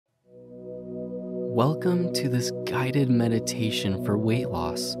Welcome to this guided meditation for weight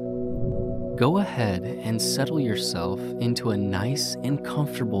loss. Go ahead and settle yourself into a nice and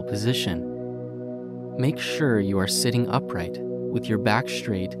comfortable position. Make sure you are sitting upright with your back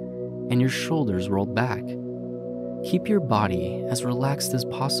straight and your shoulders rolled back. Keep your body as relaxed as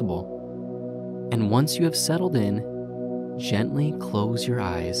possible. And once you have settled in, gently close your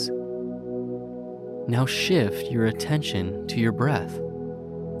eyes. Now shift your attention to your breath.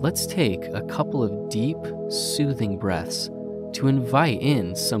 Let's take a couple of deep, soothing breaths to invite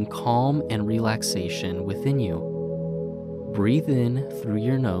in some calm and relaxation within you. Breathe in through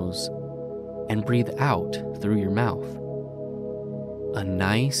your nose and breathe out through your mouth. A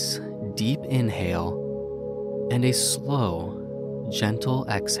nice, deep inhale and a slow, gentle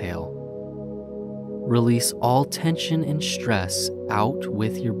exhale. Release all tension and stress out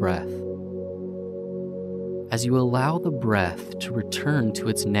with your breath. As you allow the breath to return to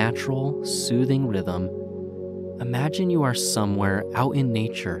its natural, soothing rhythm, imagine you are somewhere out in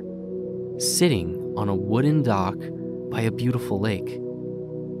nature, sitting on a wooden dock by a beautiful lake.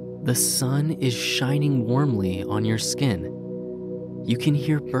 The sun is shining warmly on your skin. You can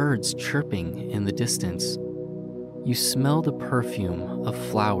hear birds chirping in the distance. You smell the perfume of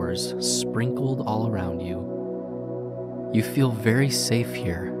flowers sprinkled all around you. You feel very safe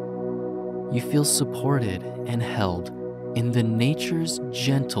here. You feel supported and held in the nature's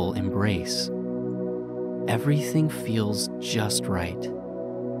gentle embrace. Everything feels just right.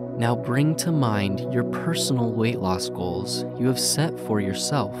 Now bring to mind your personal weight loss goals you have set for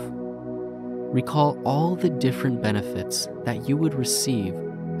yourself. Recall all the different benefits that you would receive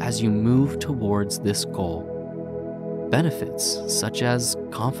as you move towards this goal. Benefits such as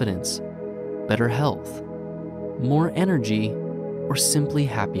confidence, better health, more energy, or simply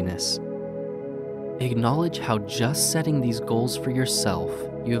happiness. Acknowledge how just setting these goals for yourself,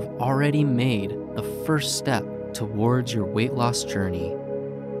 you have already made the first step towards your weight loss journey.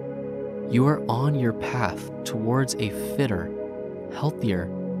 You are on your path towards a fitter, healthier,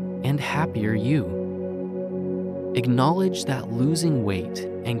 and happier you. Acknowledge that losing weight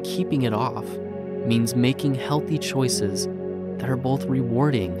and keeping it off means making healthy choices that are both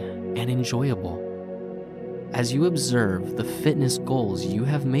rewarding and enjoyable. As you observe the fitness goals you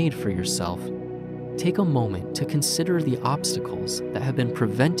have made for yourself, take a moment to consider the obstacles that have been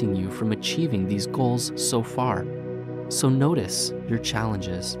preventing you from achieving these goals so far. So notice your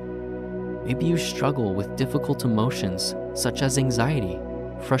challenges. Maybe you struggle with difficult emotions such as anxiety,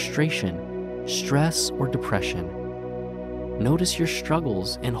 frustration, stress, or depression. Notice your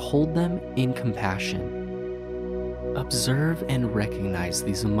struggles and hold them in compassion. Observe and recognize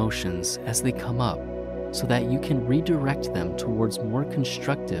these emotions as they come up so that you can redirect them towards more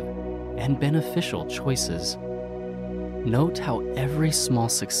constructive and beneficial choices. Note how every small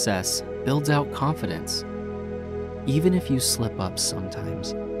success builds out confidence. Even if you slip up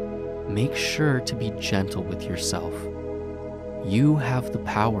sometimes, make sure to be gentle with yourself. You have the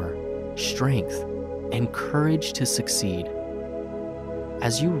power, strength, and courage to succeed.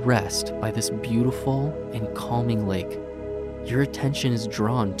 As you rest by this beautiful and calming lake, your attention is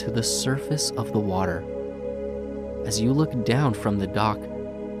drawn to the surface of the water. As you look down from the dock,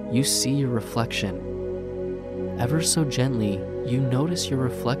 you see your reflection. Ever so gently, you notice your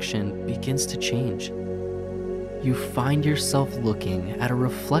reflection begins to change. You find yourself looking at a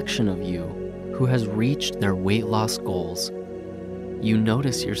reflection of you who has reached their weight loss goals. You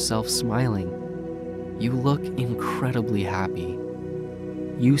notice yourself smiling. You look incredibly happy.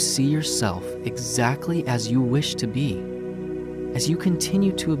 You see yourself exactly as you wish to be. As you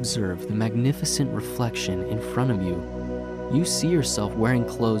continue to observe the magnificent reflection in front of you, you see yourself wearing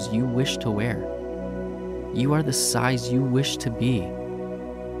clothes you wish to wear. You are the size you wish to be.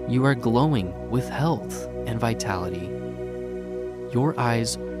 You are glowing with health and vitality. Your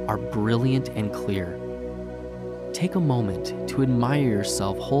eyes are brilliant and clear. Take a moment to admire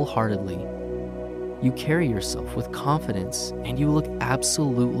yourself wholeheartedly. You carry yourself with confidence and you look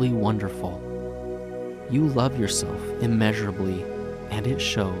absolutely wonderful. You love yourself immeasurably, and it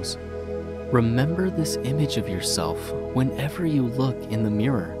shows. Remember this image of yourself whenever you look in the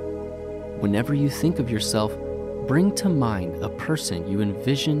mirror. Whenever you think of yourself, bring to mind a person you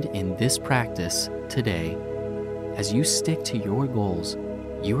envisioned in this practice today. As you stick to your goals,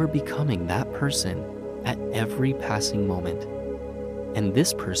 you are becoming that person at every passing moment. And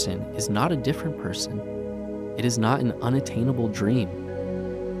this person is not a different person. It is not an unattainable dream.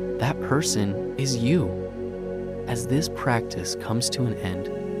 That person is you. As this practice comes to an end,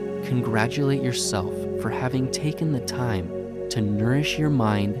 congratulate yourself for having taken the time to nourish your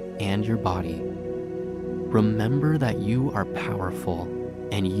mind and your body. Remember that you are powerful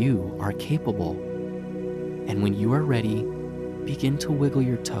and you are capable. And when you are ready, begin to wiggle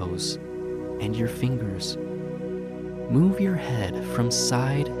your toes and your fingers. Move your head from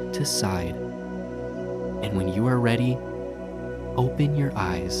side to side. And when you are ready, open your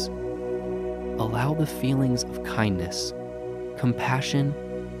eyes. Allow the feelings of kindness, compassion,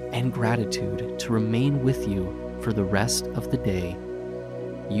 and gratitude to remain with you for the rest of the day.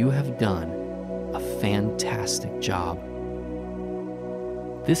 You have done a fantastic job.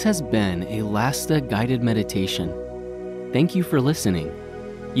 This has been a Lasta guided meditation. Thank you for listening.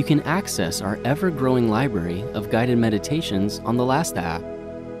 You can access our ever-growing library of guided meditations on the Lasta app.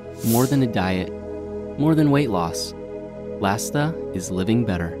 More than a diet, more than weight loss, Lasta is living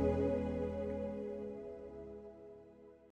better.